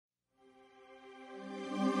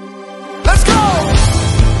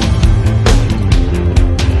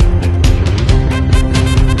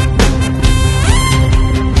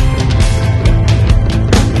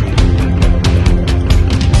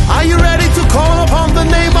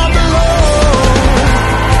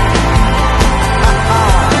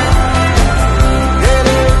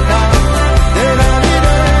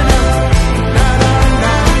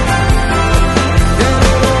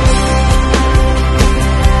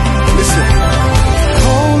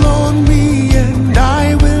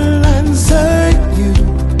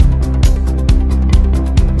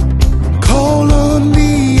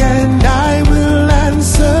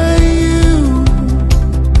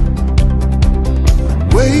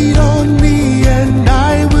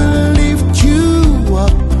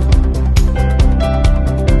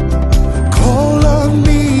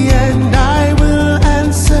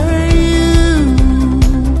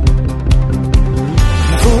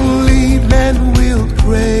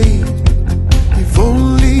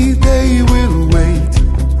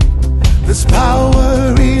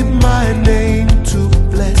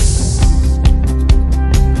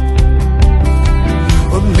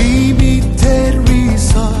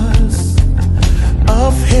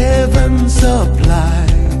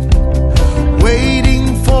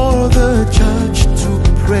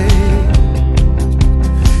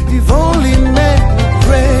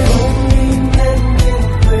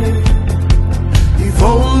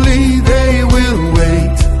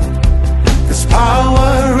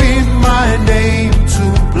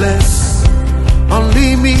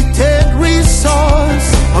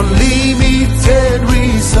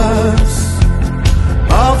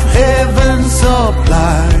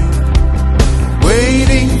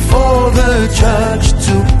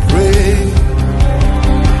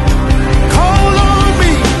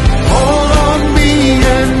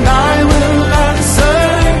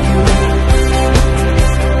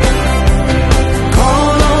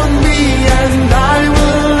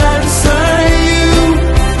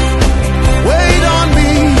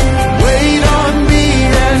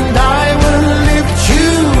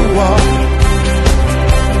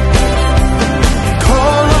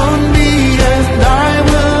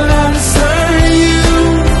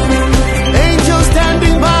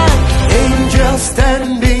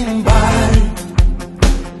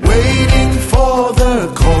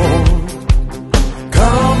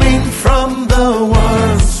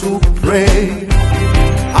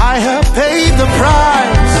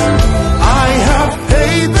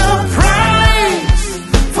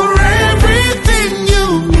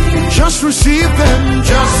receive them,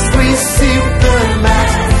 just receive them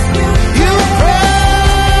as you pray.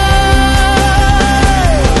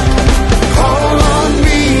 Call on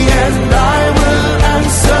me and I will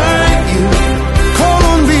answer you. Call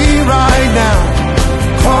on me right now.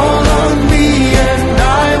 Call on me and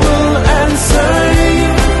I will answer you.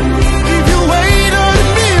 If you wait on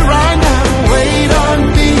me right now, wait on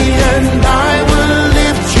me and I will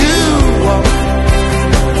lift you up.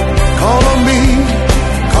 Call on me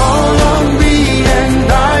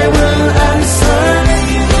and I will answer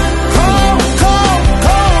you.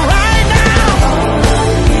 Call right now.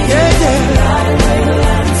 Yeah, yeah.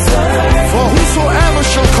 For whosoever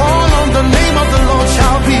shall call on the name of the Lord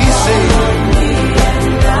shall be saved.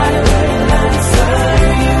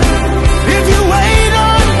 If you wait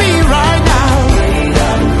on me right now,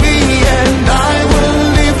 me and I will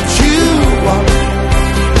lift you up.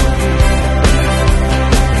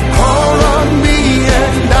 Call on me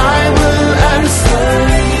and I will answer.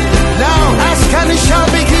 Now ask and it shall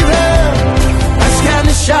be given. Ask and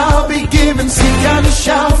it shall be given. Seek and it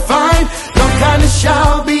shall find. Knock and it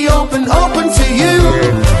shall be open to you.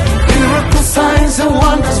 Miracles, signs and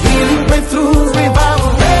wonders, healing, breakthroughs,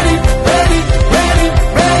 revival, ready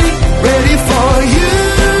for you.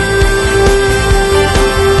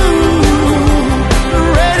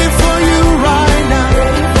 Ready for you right now.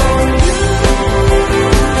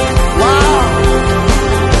 Wow.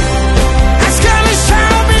 Ask and it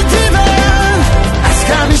shall be given. Ask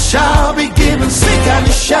and it shall be given. Seek and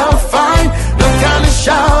it shall find. Knock and it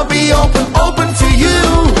shall be open to you.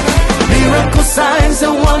 Miracles, signs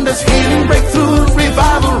and wonders, healing, breakthroughs,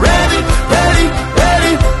 revival, ready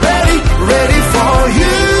for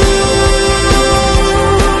you.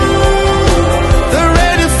 They're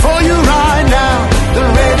ready for you right now.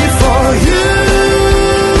 They're ready for you.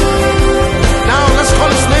 Now let's call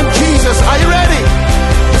his name Jesus. Are you ready?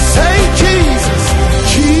 Say Jesus.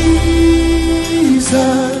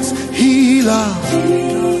 Jesus, healer,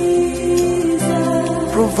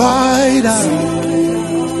 provider.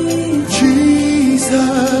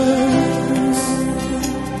 Jesus.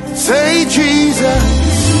 Say Jesus.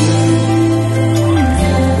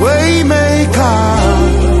 Waymaker,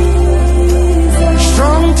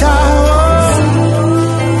 strong tower.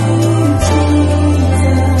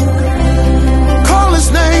 Call his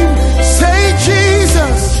name. Say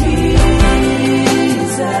Jesus.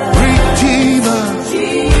 Redeemer,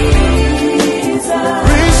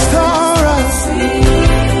 restorer.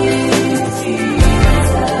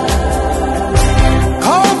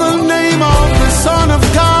 Call the name of the Son of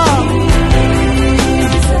God.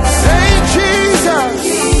 Say Jesus.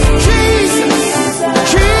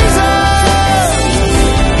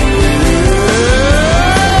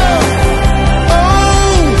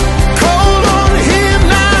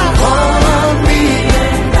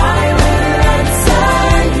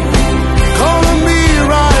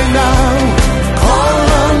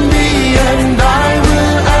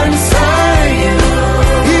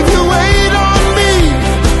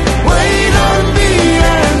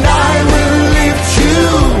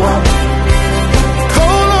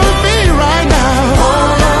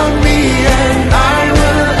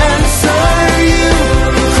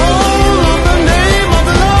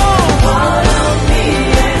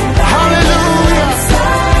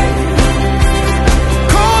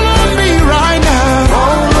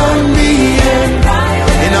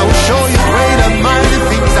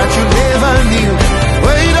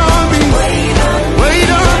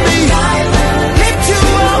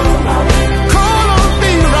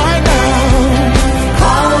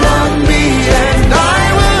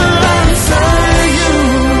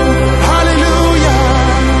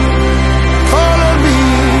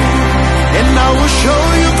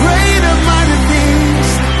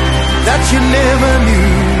 You never knew.